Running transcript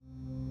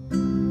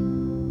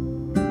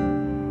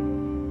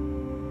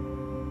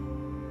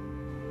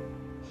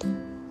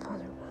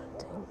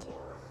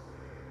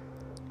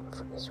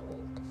this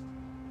week.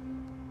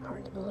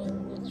 Hard to believe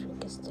next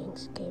week is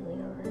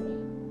Thanksgiving already.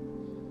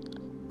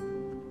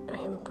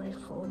 I am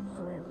grateful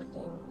for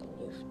everything that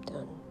you've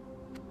done,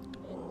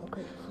 and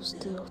grateful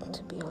still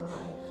to be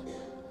alive.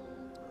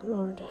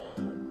 Lord,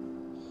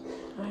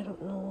 I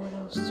don't know what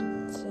else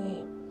to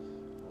say,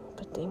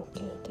 but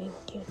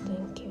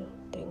thank you.